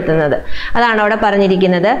ഉൾപ്പെടുത്തുന്നത്. അതാണ് അവിടെ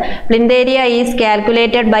പറഞ്ഞിരിക്കുന്നത്. Plinth area is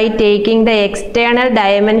calculated by taking the external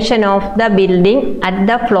dimension of the building at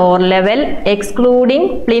the floor level excluding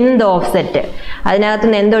plinth offset. അതിനകത്ത്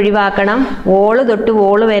നിന്ന് എന്തൊഴിവാക്കണം? വോള് തൊട്ട്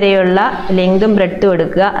വോള് വരെയുള്ള ലെങ്തും ബ്രെഡ്ത്തും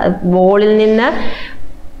എടുക്കുക. വോളിൽ നിന്ന്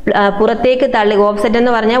പുറത്തേക്ക് തള്ളി, ഓഫ്സെറ്റ്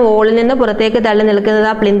എന്ന് പറഞ്ഞാൽ വോളിൽ നിന്ന് പുറത്തേക്ക് തള്ളി നിൽക്കുന്നത്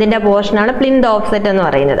ആ പ്ലിന്തിന്റെ പോർഷനാണ് പ്ലിന്ത് ഓഫ്സെറ്റ് എന്ന്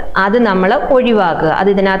പറയുന്നത്. അത് നമ്മൾ ഒഴിവാക്കുക, അത്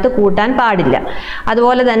ഇതിനകത്ത് കൂട്ടാൻ പാടില്ല.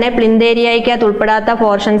 അതുപോലെ തന്നെ പ്ലിന്ത് ഏരിയയ്ക്കകത്ത് ഉൾപ്പെടാത്ത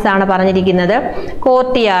പോർഷൻസ് ആണ് പറഞ്ഞിരിക്കുന്നത്.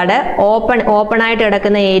 കോർട്ട്യാർഡ്, ഓപ്പൺ ആയിട്ട്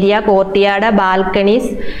കിടക്കുന്ന ഏരിയ, കോർട്ട്യാർഡ്, ബാൽക്കണീസ്,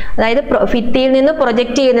 അതായത് ഭിത്തിയിൽ നിന്ന്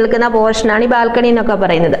പ്രൊജക്ട് ചെയ്ത് നിൽക്കുന്ന പോർഷനാണ് ഈ ബാൽക്കണി എന്നൊക്കെ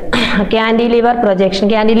പറയുന്നത്. കാന്റിലിവർ പ്രൊജക്ഷൻ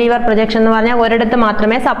എന്ന് പറഞ്ഞാൽ ഒരിടത്ത്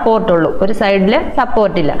മാത്രമേ സപ്പോർട്ടുള്ളൂ, ഒരു സൈഡിൽ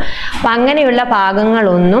സപ്പോർട്ടില്ല. അപ്പം അങ്ങനെയുള്ള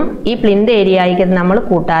ഭാഗങ്ങളൊന്നും ഈ പ്ലിന്ത് ഏരിയയ്ക്ക് നമ്മൾ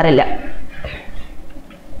കൂട്ടാറില്ല.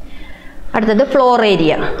 അടുത്തത് ഫ്ലോർ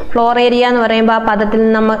ഏരിയ. ഫ്ലോർ ഏരിയ എന്ന് പറയുമ്പോൾ ആ പദത്തിൽ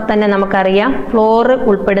തന്നെ നമുക്കറിയാം, ഫ്ലോർ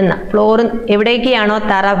എവിടേക്കാണോ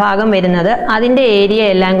തറഭാഗം വരുന്നത് അതിൻ്റെ ഏരിയ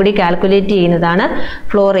എല്ലാം കൂടി കാൽക്കുലേറ്റ് ചെയ്യുന്നതാണ്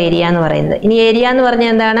ഫ്ലോർ ഏരിയ എന്ന് പറയുന്നത്. ഇനി ഏരിയ എന്ന്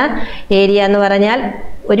പറഞ്ഞാൽ എന്താണ്? ഏരിയ എന്ന് പറഞ്ഞാൽ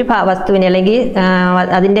ഒരു വസ്തുവിന് അല്ലെങ്കിൽ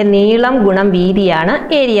അതിൻ്റെ നീളം ഗുണം വീതിയാണ്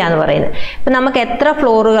ഏരിയ എന്ന് പറയുന്നത്. ഇപ്പം നമുക്ക് എത്ര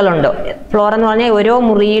ഫ്ലോറുകളുണ്ടോ, ഫ്ലോർ എന്ന് പറഞ്ഞാൽ ഓരോ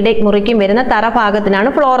മുറിക്കും വരുന്ന തറഭാഗത്തിനാണ്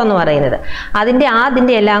ഫ്ലോർ എന്ന് പറയുന്നത്.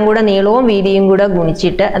 അതിൻ്റെ എല്ലാം കൂടെ നീളവും വീതിയും കൂടെ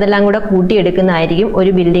ഗുണിച്ചിട്ട് അതെല്ലാം കൂടെ കൂട്ടിയെടുക്കുന്നതായിരിക്കും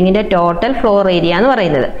ഒരു ബിൽഡിങ്ങിൻ്റെ ടോട്ടൽ ഫ്ലോർ ഏരിയ എന്ന്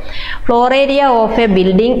പറയുന്നത്. Floor area of A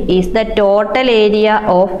building is the total area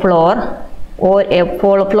of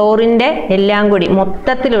ഫ്ലോറിൻ്റെ എല്ലാം കൂടി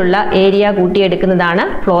മൊത്തത്തിലുള്ള ഏരിയ കൂട്ടിയെടുക്കുന്നതാണ്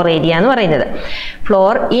ഫ്ലോർ ഏരിയ എന്ന് പറയുന്നത്.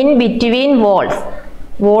 Floor in between walls,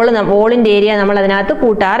 വോളിൻ്റെ area നമ്മൾ അതിനകത്ത്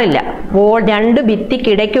കൂട്ടാറില്ല. രണ്ട്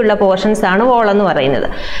ഭിത്തിക്കിടയ്ക്കുള്ള പോർഷൻസ് ആണ് വോൾ എന്ന് പറയുന്നത്,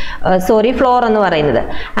 ഫ്ലോർ എന്ന് പറയുന്നത്.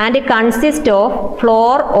 And consist of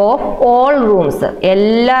floor of all rooms,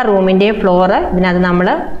 എല്ലാ റൂമിൻ്റെയും ഫ്ലോർ ഇതിനകത്ത് നമ്മൾ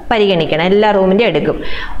പരിഗണിക്കണം, എല്ലാ റൂമിൻ്റെ എടുക്കും.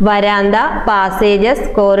 വരാന്ത, passages,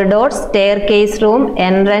 corridors, stair case room,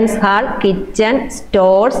 entrance hall, kitchen,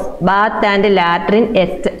 stores, Baat and latrine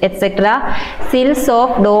etcetera. Silks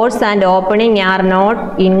of doors and opening are not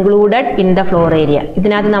included in the floor area.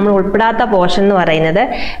 ഇതിനകത്ത് നമ്മൾ ഉൾപ്പെടാത്ത portion എന്ന് പറയുന്നത്,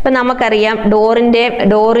 ഇപ്പം നമുക്കറിയാം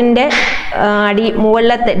ഡോറിൻ്റെ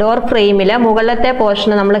മുകളിലത്തെ ഡോർ ഫ്രെയിമിലെ മുകളിലത്തെ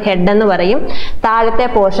പോർഷന് നമ്മൾ ഹെഡ് എന്ന് പറയും, താഴത്തെ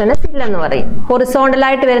പോർഷന് സില്ലെന്ന് പറയും.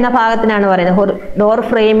 ഹൊറിസോണ്ടലായിട്ട് വരുന്ന ഭാഗത്തിനാണ് പറയുന്നത്. ഡോർ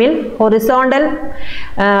ഫ്രെയിമിൽ ഹൊറിസോണ്ടൽ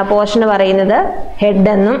പോർഷന് പറയുന്നത് ഹെഡ്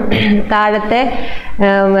എന്നും, താഴത്തെ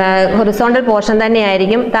ഹൊറിസോണ്ടൽ പോർഷൻ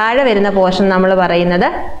തന്നെയായിരിക്കും താഴെ വരുന്ന പോർഷൻ നമ്മൾ പറയുന്നത്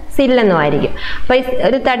സില്ലെന്നുമായിരിക്കും. അപ്പോൾ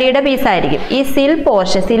ഒരു തടിയുടെ പീസായിരിക്കും. ഈ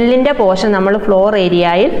സില്ലിൻ്റെ പോർഷൻ നമ്മൾ ഫ്ലോർ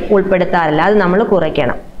ഏരിയയിൽ ഉൾപ്പെടുത്താറില്ല, അത് നമ്മൾ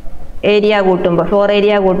കുറയ്ക്കണം. ഏരിയ കൂട്ടുമ്പോൾ, ഫ്ലോർ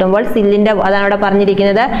ഏരിയ കൂട്ടുമ്പോൾ സില്ലിൻ്റെ, അതാണ് അവിടെ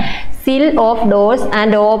പറഞ്ഞിരിക്കുന്നത്. സിൽ of doors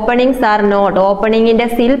and openings are not, ഓപ്പണിങ്ങിൻ്റെ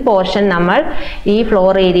സിൽ പോർഷൻ നമ്മൾ ഈ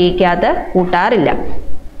ഫ്ലോർ ഏരിയക്കകത്ത് കൂട്ടാറില്ല.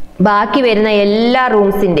 ബാക്കി വരുന്ന എല്ലാ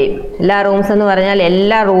റൂംസിൻ്റെയും, എല്ലാ റൂംസ് എന്ന് പറഞ്ഞാൽ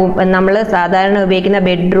എല്ലാ നമ്മൾ സാധാരണ ഉപയോഗിക്കുന്ന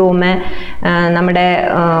ബെഡ്റൂം, നമ്മുടെ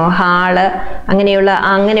ഹാള്, അങ്ങനെയുള്ള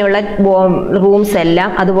റൂംസ്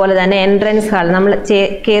എല്ലാം, അതുപോലെ തന്നെ എൻട്രൻസ് ഹാൾ നമ്മൾ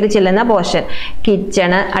കയറി ചെല്ലുന്ന പോർഷൻ,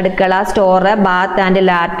 കിച്ചണ്, അടുക്കള, സ്റ്റോറ്, ബാത്ത് ആൻഡ്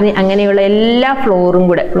ലാട്രിൻ, അങ്ങനെയുള്ള എല്ലാ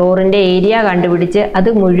ഫ്ലോറിൻ്റെ ഏരിയ കണ്ടുപിടിച്ച്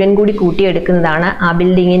അത് മുഴുവൻ കൂടി കൂട്ടിയെടുക്കുന്നതാണ് ആ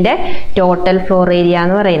ബിൽഡിങ്ങിൻ്റെ ടോട്ടൽ ഫ്ലോർ ഏരിയ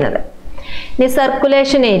എന്ന് പറയുന്നത്. ഇനി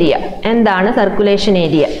സർക്കുലേഷൻ ഏരിയ. എന്താണ് circulation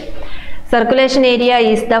area? Circulation area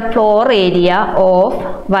is the floor area of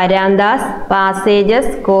verandas, passages,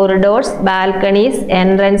 corridors, balconies,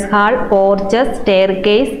 entrance hall, porches,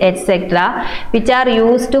 staircase, etc. which are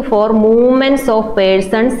used for movements of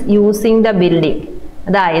persons using the building.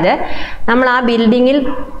 അതായത് നമ്മൾ ആ ബിൽഡിങ്ങിൽ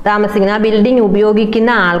താമസിക്കുന്ന, ആ ബിൽഡിംഗ്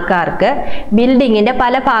ഉപയോഗിക്കുന്ന ആൾക്കാർക്ക് ബിൽഡിങ്ങിൻ്റെ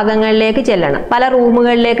പല ഭാഗങ്ങളിലേക്ക് ചെല്ലണം, പല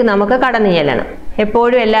റൂമുകളിലേക്ക് നമുക്ക് കടന്നു ചെല്ലണം.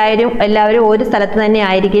 എപ്പോഴും എല്ലാവരും ഒരു സ്ഥലത്ത് തന്നെ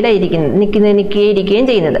ആയിരിക്കില്ല നിൽക്കുകയും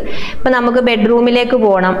ചെയ്യുന്നത്. ഇപ്പം നമുക്ക് ബെഡ്റൂമിലേക്ക്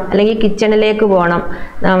പോകണം, അല്ലെങ്കിൽ കിച്ചണിലേക്ക് പോകണം,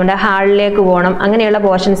 നമ്മുടെ ഹാളിലേക്ക് പോകണം, അങ്ങനെയുള്ള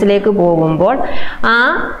പോർഷൻസിലേക്ക് പോകുമ്പോൾ ആ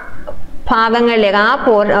ഭാഗങ്ങളിലേക്ക്,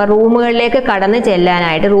 ആ റൂമുകളിലേക്ക് കടന്നു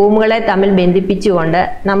ചെല്ലാനായിട്ട്, റൂമുകളെ തമ്മിൽ ബന്ധിപ്പിച്ചുകൊണ്ട്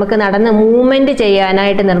നമുക്ക് നടന്ന് മൂവ്മെൻറ്റ്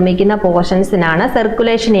ചെയ്യാനായിട്ട് നിർമ്മിക്കുന്ന പോർഷൻസിനാണ്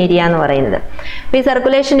സർക്കുലേഷൻ ഏരിയ എന്ന് പറയുന്നത്. അപ്പോൾ ഈ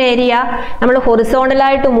സർക്കുലേഷൻ ഏരിയ നമ്മൾ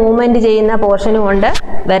ഹൊറിസോണ്ടലായിട്ട് മൂവ്മെൻറ്റ് ചെയ്യുന്ന പോർഷനും ഉണ്ട്,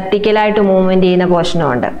 വെർട്ടിക്കലായിട്ട് മൂവ്മെൻറ്റ് ചെയ്യുന്ന പോർഷനും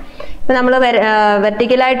ഉണ്ട്. ഇപ്പം നമ്മൾ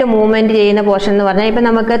വെർട്ടിക്കലായിട്ട് മൂവ്മെൻറ്റ് ചെയ്യുന്ന പോർഷൻ എന്ന് പറഞ്ഞാൽ, ഇപ്പം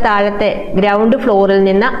നമുക്ക് താഴത്തെ ഗ്രൗണ്ട് ഫ്ലോറിൽ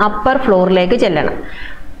നിന്ന് അപ്പർ ഫ്ലോറിലേക്ക് ചെല്ലണം.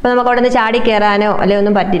 അപ്പോൾ നമുക്ക് അവിടെ നിന്ന് ചാടി കയറാനോ അല്ലെങ്കിൽ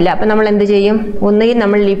ഒന്നും പറ്റില്ല. അപ്പം നമ്മൾ എന്ത് ചെയ്യും? ഒന്നുകിൽ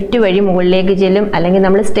നമ്മൾ ലിഫ്റ്റ് വഴി മുകളിലേക്ക് ചെല്ലും, അല്ലെങ്കിൽ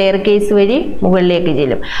നമ്മൾ സ്റ്റെയർ കേസ് വഴി മുകളിലേക്ക്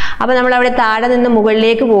ചെല്ലും. അപ്പോൾ നമ്മൾ അവിടെ താഴെ നിന്ന്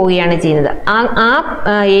മുകളിലേക്ക് പോവുകയാണ് ചെയ്യുന്നത്. ആ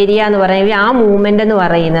ഏരിയ എന്ന് പറയുന്നത്, ആ മൂവ്മെൻ്റ് എന്ന്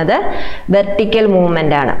പറയുന്നത് വെർട്ടിക്കൽ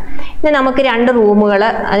മൂവ്മെൻ്റ് ആണ്. ഇനി നമുക്ക് രണ്ട് റൂമുകൾ,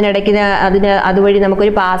 അതിനിടയ്ക്ക് അതുവഴി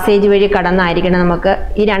നമുക്കൊരു പാസേജ് വഴി കടന്നായിരിക്കണം നമുക്ക്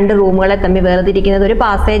ഈ രണ്ട് റൂമുകളെ തമ്മിൽ വേർതിരിക്കുന്നത് ഒരു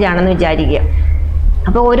പാസേജ് ആണെന്ന് വിചാരിക്കുക.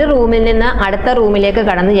 അപ്പോൾ ഒരു റൂമിൽ നിന്ന് അടുത്ത റൂമിലേക്ക്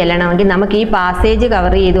കടന്നു ചെല്ലണമെങ്കിൽ നമുക്ക് ഈ പാസേജ്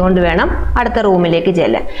കവർ ചെയ്തുകൊണ്ട് വേണം അടുത്ത റൂമിലേക്ക്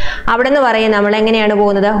ചെല്ലാൻ. അവിടെ നിന്ന് പറയും നമ്മൾ എങ്ങനെയാണ്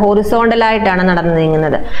പോകുന്നത്? ഹൊറിസോണ്ടലായിട്ടാണ് നടന്നു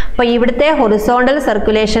നീങ്ങുന്നത്. അപ്പോൾ ഇവിടുത്തെ ഹൊറിസോണ്ടൽ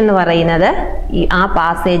സർക്കുലേഷൻ എന്ന് പറയുന്നത് ആ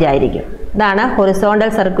പാസേജ് ആയിരിക്കും. ഇതാണ് ഹൊറിസോണ്ടൽ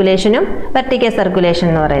സർക്കുലേഷനും വെർട്ടിക്കൽ സർക്കുലേഷൻ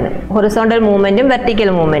എന്ന് പറയുന്നത്. Horizontal മൂവ്മെൻറ്റും vertical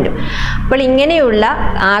മൂവ്മെൻറ്റും. അപ്പോൾ ഇങ്ങനെയുള്ള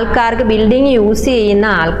ആൾക്കാർക്ക്, ബിൽഡിംഗ് യൂസ് ചെയ്യുന്ന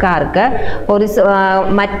ആൾക്കാർക്ക്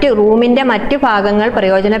മറ്റ് റൂമിൻ്റെ മറ്റു ഭാഗങ്ങൾ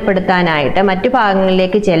പ്രയോജനപ്പെടുത്താനായിട്ട്, മറ്റു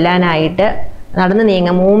ഭാഗങ്ങളിലേക്ക് ചെല്ലാനായിട്ട് നടന്നു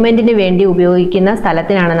നീങ്ങുക, മൂവ്മെൻറ്റിന് വേണ്ടി ഉപയോഗിക്കുന്ന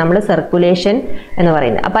സ്ഥലത്തിനാണ് നമ്മൾ സർക്കുലേഷൻ എന്ന്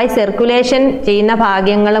പറയുന്നത്. അപ്പോൾ ഈ സർക്കുലേഷൻ ചെയ്യുന്ന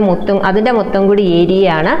ഭാഗ്യങ്ങൾ അതിൻ്റെ മൊത്തം കൂടി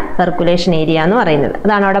ഏരിയയാണ് സർക്കുലേഷൻ ഏരിയ എന്ന് പറയുന്നത്.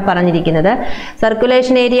 അതാണ് അവിടെ പറഞ്ഞിരിക്കുന്നത്.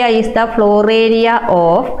 Circulation area is the floor area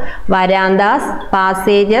of വരാന്താസ്,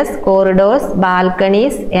 passages, corridors,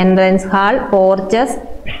 balconies, entrance hall, പോർച്ചസ്,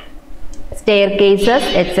 staircases,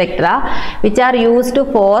 etc., which are used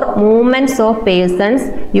for movements of persons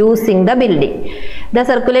using the building. The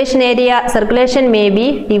circulation may be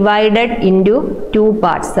divided into two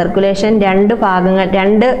parts. Circulation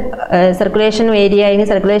circulation area,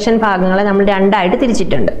 circulation ഭാഗങ്ങളെ നമ്മൾ രണ്ടായിട്ട്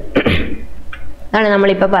തിരിച്ചിട്ടുണ്ട്. അതാണ്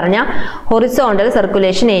നമ്മളിപ്പോൾ പറഞ്ഞ horizontal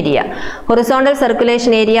circulation area. Horizontal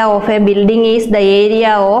circulation area of A building is the area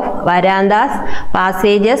of വരാന്താസ്,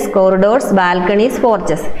 passages, corridors, balconies,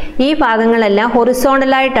 പോർച്ചസ്. ഈ ഭാഗങ്ങളെല്ലാം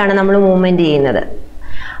ഹൊറിസോണ്ടലായിട്ടാണ് നമ്മൾ മൂവ്മെൻറ്റ് ചെയ്യുന്നത്.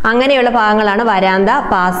 അങ്ങനെയുള്ള ഭാഗങ്ങളാണ് വരാന്ത,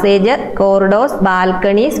 പാസേജ്, കോറിഡോർസ്,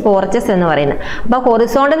 ബാൽക്കണീസ്, പോർച്ചസ് എന്ന് പറയുന്നത്. അപ്പോൾ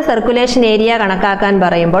ഹൊറിസോണ്ടൽ സർക്കുലേഷൻ ഏരിയ കണക്കാക്കാൻ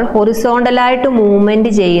പറയുമ്പോൾ ഹൊറിസോണ്ടലായിട്ട്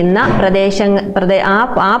മൂവ്മെന്റ് ചെയ്യുന്ന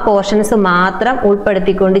ആ പോർഷൻസ് മാത്രം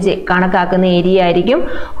ഉൾപ്പെടുത്തിക്കൊണ്ട് കണക്കാക്കുന്ന ഏരിയ ആയിരിക്കും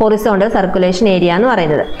ഹൊറിസോണ്ടൽ സർക്കുലേഷൻ ഏരിയ എന്ന്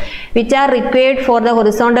പറയുന്നത്. Which are required for the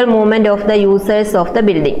horizontal movement of the users of the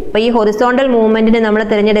building. അപ്പോൾ ഈ ഹൊറിസോണ്ടൽ മൂവ്മെന്റിന് നമ്മൾ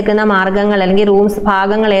തിരഞ്ഞെടുക്കുന്ന മാർഗങ്ങൾ അല്ലെങ്കിൽ റൂംസ്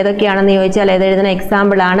ഭാഗങ്ങൾ ഏതൊക്കെയാണെന്ന് ചോദിച്ചാൽ ഏതെഴുതുന്ന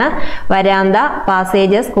എക്സാമ്പിൾ ആണ് വരാന്ത,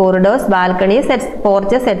 പാസേജസ്, കോറിഡോർസ്, ബാൽക്കണീസ്,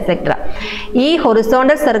 പോർച്ചസ് എറ്റ്സെട്ര. ഈ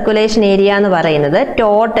ഹൊറിസോണ്ടൽ സർക്കുലേഷൻ ഏരിയ എന്ന് പറയുന്നത്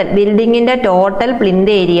ടോട്ടൽ ബിൽഡിങ്ങിന്റെ ടോട്ടൽ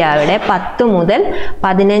പ്ലിന്ത് ഏരിയയുടെ 10 മുതൽ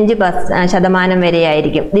 15% വരെ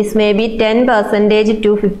ആയിരിക്കും. This may be 10%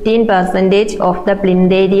 to 15% of the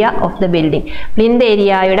plinth area of the building. Plinth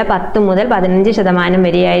ഏരിയയുടെ 10 മുതൽ 15%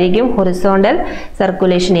 വരെ ആയിരിക്കും ഹൊറിസോണ്ടൽ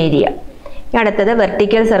സർക്കുലേഷൻ ഏരിയ. അടുത്തത്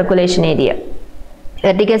vertical circulation area.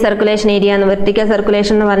 Vertical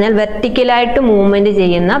circulation എന്ന് പറഞ്ഞാൽ വെർട്ടിക്കലായിട്ട് മൂവ്മെന്റ്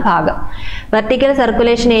ചെയ്യുന്ന ഭാഗം. Vertical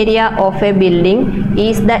circulation area of A building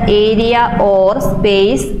is the area or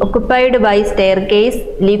space occupied by staircase,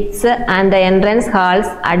 lifts and the entrance halls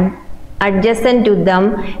adjacent to them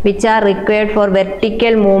which are required for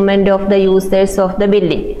vertical movement of the users of the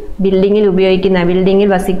building. ബിൽഡിങ്ങിൽ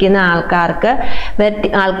വസിക്കുന്ന ആൾക്കാർക്ക്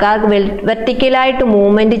വെർട്ടിക്കലായിട്ട്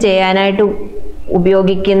movement ചെയ്യാനായിട്ട്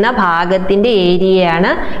ഉപയോഗിക്കുന്ന ഭാഗത്തിന്റെ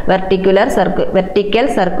ഏരിയയാണ് vertical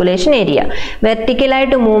circulation area.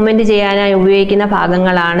 വെർട്ടിക്കലായിട്ട് movement ചെയ്യാനായി ഉപയോഗിക്കുന്ന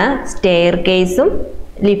ഭാഗങ്ങളാണ് സ്റ്റെയർ കേസും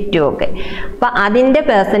ലിഫ്റ്റും ഒക്കെ. അപ്പൊ അതിന്റെ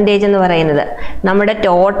പെർസെൻറ്റേജ് എന്ന് പറയുന്നത് നമ്മുടെ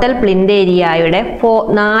ടോട്ടൽ പ്ലിന്ത് ഏരിയയുടെ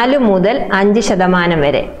 4 മുതൽ 5%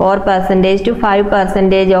 വരെ 4% to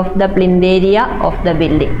 5% of the plinth area of the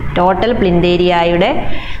building. Total plinth ഏരിയയുടെ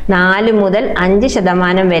 4 മുതൽ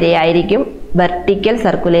 5% വരെ ആയിരിക്കും വെർട്ടിക്കൽ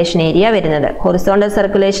സർക്കുലേഷൻ ഏരിയ വരുന്നത്. ഹൊറിസോണ്ടൽ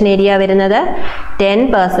സർക്കുലേഷൻ ഏരിയ വരുന്നത്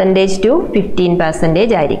 10% to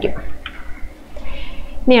 15% ആയിരിക്കും.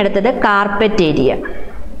 ഇനി അടുത്തത് carpet area.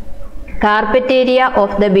 Carpet area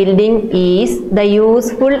of the building is the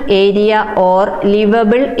useful area or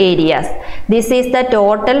livable areas. This is the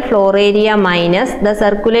total floor area minus the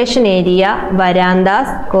circulation area, verandas,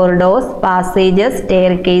 corridors, passages,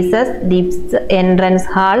 staircases, lifts, entrance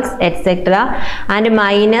halls, etc. and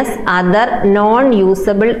minus other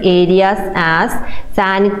non-usable areas as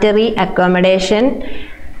sanitary accommodation,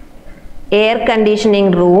 air conditioning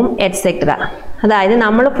room, etc. അതായത്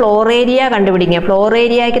നമ്മൾ floor area കണ്ടുപിടിക്കുക. Floor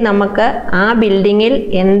ഏരിയയ്ക്ക് നമുക്ക് ആ ബിൽഡിങ്ങിൽ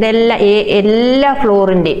എല്ലാ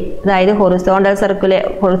ഫ്ലോറിൻ്റെയും, അതായത്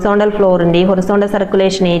horizontal ഫ്ലോറിൻ്റെയും horizontal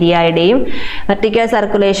circulation ഏരിയയുടെയും vertical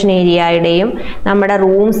circulation ഏരിയയുടെയും നമ്മുടെ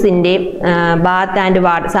റൂംസിൻ്റെയും Baat and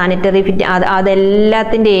sanitary fit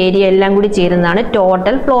അതെല്ലാത്തിൻ്റെ area എല്ലാം കൂടി ചേരുന്നതാണ്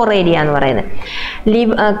ടോട്ടൽ ഫ്ലോർ ഏരിയ എന്ന് പറയുന്നത്.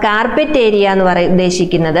 കാർപ്പറ്റ് ഏരിയ എന്ന്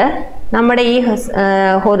ഉദ്ദേശിക്കുന്നത് നമ്മുടെ ഈ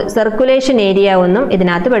സർക്കുലേഷൻ ഏരിയ ഒന്നും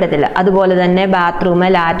ഇതിനകത്ത് പെടത്തില്ല. അതുപോലെ തന്നെ ബാത്റൂം,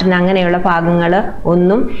 ലാട്രിൻ അങ്ങനെയുള്ള ഭാഗങ്ങൾ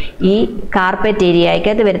ഒന്നും ഈ കാർപ്പറ്റ്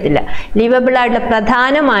ഏരിയയ്ക്കകത്ത് വരത്തില്ല. ലിവബിൾ ആയിട്ടുള്ള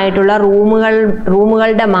പ്രധാനമായിട്ടുള്ള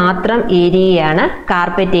റൂമുകളുടെ മാത്രം ഏരിയയാണ്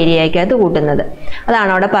കാർപ്പറ്റ് ഏരിയയ്ക്കകത്ത് കൂട്ടുന്നത്.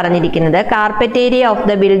 അതാണ് അവിടെ പറഞ്ഞിരിക്കുന്നത്. Carpet area of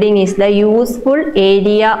the building is the useful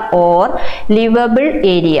area or liveable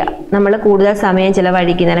area. നമ്മൾ കൂടുതൽ സമയം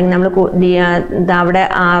ചിലവഴിക്കുന്ന അല്ലെങ്കിൽ നമ്മൾ അവിടെ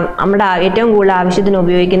നമ്മുടെ ഏറ്റവും കൂടുതൽ ആവശ്യത്തിന്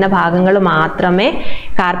ഉപയോഗിക്കുന്ന ഭാഗങ്ങൾ മാത്രമേ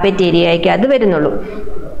കാർപ്പറ്റ് ഏരിയയ്ക്ക് അത് വരുന്നുള്ളൂ.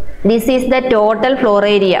 This is the total floor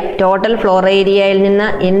area. Total floor ഏരിയയിൽ നിന്ന്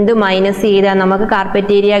എന്ത് മൈനസ് ചെയ്താൽ നമുക്ക്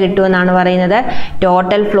കാർപ്പറ്റ് ഏരിയ കിട്ടുമെന്നാണ് പറയുന്നത്.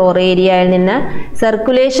 ടോട്ടൽ ഫ്ലോർ ഏരിയയിൽ നിന്ന്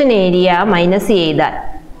സർക്കുലേഷൻ ഏരിയ മൈനസ് ചെയ്താൽ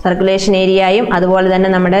സർക്കുലേഷൻ ഏരിയയും അതുപോലെ തന്നെ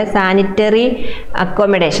നമ്മുടെ സാനിറ്ററി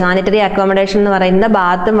അക്കോമഡേഷൻ എന്ന് പറയുന്നത്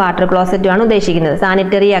ബാത്തും വാട്ടർ ക്ലോസറ്റും ആണ് ഉദ്ദേശിക്കുന്നത്.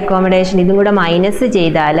 സാനിറ്ററി അക്കോമഡേഷൻ ഇതും കൂടെ മൈനസ്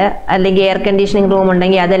ചെയ്താൽ, അല്ലെങ്കിൽ എയർ കണ്ടീഷനിങ് റൂം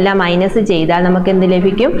ഉണ്ടെങ്കിൽ അതെല്ലാം മൈനസ് ചെയ്താൽ നമുക്ക് എന്ത്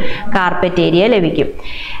ലഭിക്കും? കാർപ്പറ്റ് ഏരിയ ലഭിക്കും.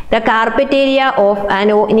 ദ കാർപ്പറ്റ് ഏരിയ ഓഫ്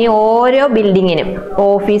ഇനി ഓരോ ബിൽഡിങ്ങിനും,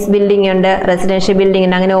 ഓഫീസ് ബിൽഡിംഗ് ഉണ്ട്, റെസിഡൻഷ്യൽ ബിൽഡിംഗ്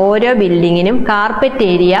ഉണ്ട്, അങ്ങനെ ഓരോ ബിൽഡിങ്ങിനും കാർപ്പറ്റ്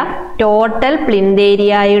ഏരിയ ടോട്ടൽ പ്ലിന്ത്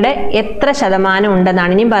ഏരിയയുടെ എത്ര ശതമാനം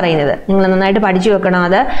ഉണ്ടെന്നാണ് ഇനിയും പറയുന്നത്. നിങ്ങൾ നന്നായിട്ട് പഠിച്ചു വെക്കണം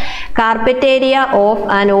അത്. Carpet area of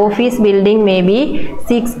an office building may be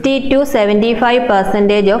 60 to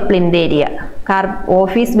 75% of plinth area.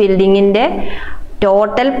 Office ബിൽഡിങ്ങിന്റെ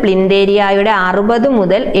ടോട്ടൽ പ്ലിന്ത് ഏരിയയുടെ 60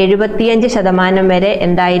 മുതൽ 75% വരെ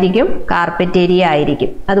എന്തായിരിക്കും? കാർപ്പറ്റ് ഏരിയ ആയിരിക്കും.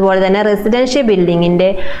 അതുപോലെ തന്നെ റെസിഡൻഷ്യൽ ബിൽഡിങ്ങിന്റെ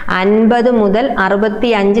 50 മുതൽ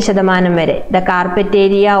 65% വരെ. The carpet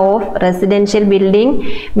area of residential building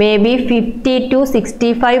may be 50 to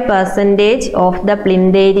 65% of the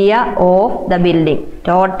plinth area of the building.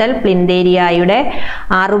 Total plinth ഏരിയയുടെ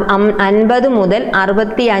 50 മുതൽ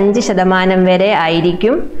 65% വരെ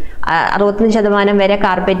ആയിരിക്കും 61% വരെ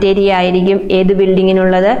കാർപ്പറ്റ് ഏരിയ ആയിരിക്കും ഏത്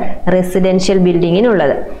ബിൽഡിങ്ങിനുള്ളത്? റെസിഡൻഷ്യൽ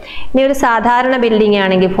ബിൽഡിങ്ങിനുള്ളത്. ഇനി ഒരു സാധാരണ ബിൽഡിംഗ്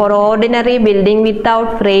ആണെങ്കിൽ four ordinary building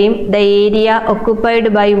without frame the area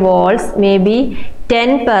occupied by walls may be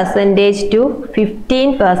 10% to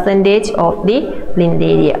 15% of the plinth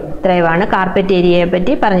area. ഇത്രയുമാണ് കാർപ്പറ്റ് ഏരിയയെ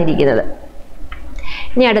പറ്റി പറഞ്ഞിരിക്കുന്നത്.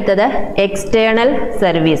 ഇനി അടുത്തത് എക്സ്റ്റേണൽ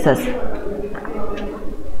സർവീസസ്.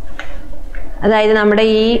 അതായത് നമ്മുടെ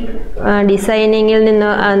ഈ ഡിസൈനിങ്ങിൽ നിന്ന്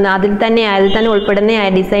അതിൽ തന്നെ ഉൾപ്പെടുന്ന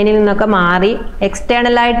ഡിസൈനിൽ നിന്നൊക്കെ മാറി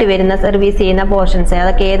എക്സ്റ്റേണലായിട്ട് വരുന്ന സർവീസ് ചെയ്യുന്ന പോർഷൻസ്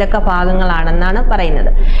അതൊക്കെ ഏതൊക്കെ ഭാഗങ്ങളാണെന്നാണ്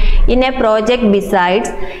പറയുന്നത്. In A project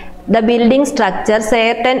besides the building structure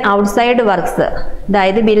certain outside works,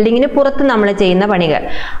 അതായത് ബിൽഡിങ്ങിന് പുറത്ത് നമ്മൾ ചെയ്യുന്ന പണികൾ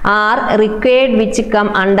are required which come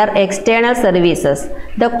under external services.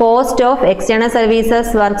 The cost of external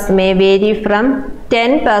services works may vary from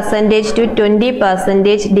 10% to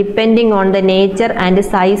 20% depending on the nature and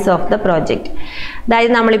size of the project.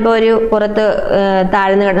 അതായത് നമ്മളിപ്പോൾ ഒരു പുറത്ത്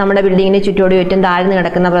നമ്മുടെ ബിൽഡിങ്ങിന് ചുറ്റും താഴ്ന്നു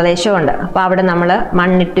കിടക്കുന്ന പ്രദേശമുണ്ട്. അപ്പോൾ അവിടെ നമ്മൾ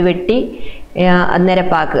മണ്ണിട്ട് വെട്ടി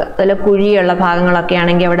നിരപ്പാക്കുക. അതുപോലെ കുഴിയുള്ള ഭാഗങ്ങളൊക്കെ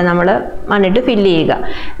ആണെങ്കിൽ അവിടെ നമ്മൾ മണ്ണിട്ട് ഫില്ല് ചെയ്യുക.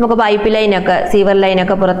 നമുക്ക് പൈപ്പ് ലൈനൊക്കെ സീവർ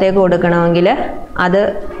ലൈനൊക്കെ പുറത്തേക്ക് കൊടുക്കണമെങ്കിൽ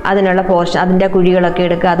അതിനുള്ള പോർഷൻ അതിൻ്റെ കുഴികളൊക്കെ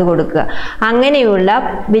എടുക്കുക, അത് കൊടുക്കുക. അങ്ങനെയുള്ള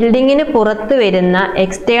ബിൽഡിങ്ങിന് പുറത്ത് വരുന്ന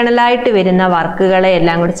എക്സ്റ്റേണലായിട്ട് വരുന്ന വർക്കുകളെ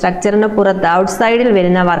എല്ലാം കൂടി സ്ട്രക്ചറിന് പുറത്ത് ഔട്ട്സൈഡിൽ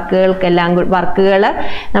വരുന്ന വർക്കുകൾ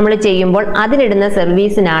നമ്മൾ ചെയ്യുമ്പോൾ അതിനിടുന്ന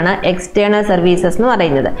സർവീസിനാണ് എക്സ്റ്റേണൽ സർവീസസ് എന്ന്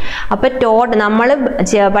പറയുന്നത്. അപ്പോൾ നമ്മൾ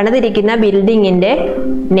പണിതിരിക്കുന്ന ബിൽഡിങ്ങിൻ്റെ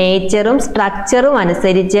നേച്ചറും സ്ട്രക്ചറും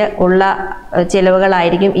അനുസരിച്ച് ഉള്ള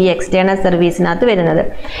ചിലവുകളായിരിക്കും ഈ എക്സ്റ്റേണൽ സർവീസിനകത്ത് വരുന്നത്.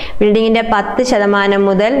 ബിൽഡിങ്ങിൻ്റെ 10%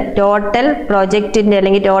 മുതൽ ടോട്ടൽ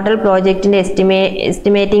പ്രോജക്റ്റിൻ്റെ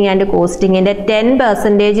എസ്റ്റിമേറ്റിംഗ് ആൻഡ് കോസ്റ്റിങ്ങിൻ്റെ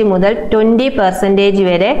 10% മുതൽ 20%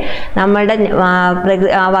 വരെ നമ്മുടെ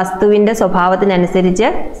വസ്തുവിൻ്റെ സ്വഭാവത്തിനനുസരിച്ച്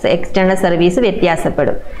എക്സ്റ്റേണൽ സർവീസ്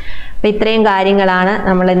വ്യത്യാസപ്പെടും. അപ്പോൾ ഇത്രയും കാര്യങ്ങളാണ്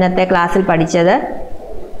നമ്മൾ ഇന്നത്തെ ക്ലാസ്സിൽ പഠിച്ചത്.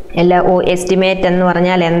 എസ്റ്റിമേറ്റ് എന്ന്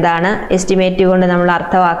പറഞ്ഞാൽ എന്താണ്, എസ്റ്റിമേറ്റ് കൊണ്ട് നമ്മൾ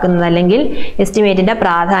അർത്ഥമാക്കുന്നത് അല്ലെങ്കിൽ എസ്റ്റിമേറ്റിൻ്റെ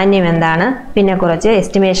പ്രാധാന്യം എന്താണ്, പിന്നെ കുറച്ച്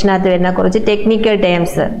എസ്റ്റിമേഷനകത്ത് വരുന്ന കുറച്ച് ടെക്നിക്കൽ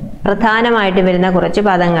ടേംസ്, പ്രധാനമായിട്ട് വരുന്ന കുറച്ച്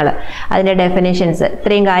പദങ്ങൾ, അതിൻ്റെ ഡെഫിനിഷൻസ്,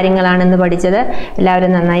 ഇത്രയും കാര്യങ്ങളാണ് ഇന്ന് പഠിച്ചത്.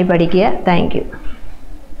 എല്ലാവരും നന്നായി പഠിക്കുക. Thank you.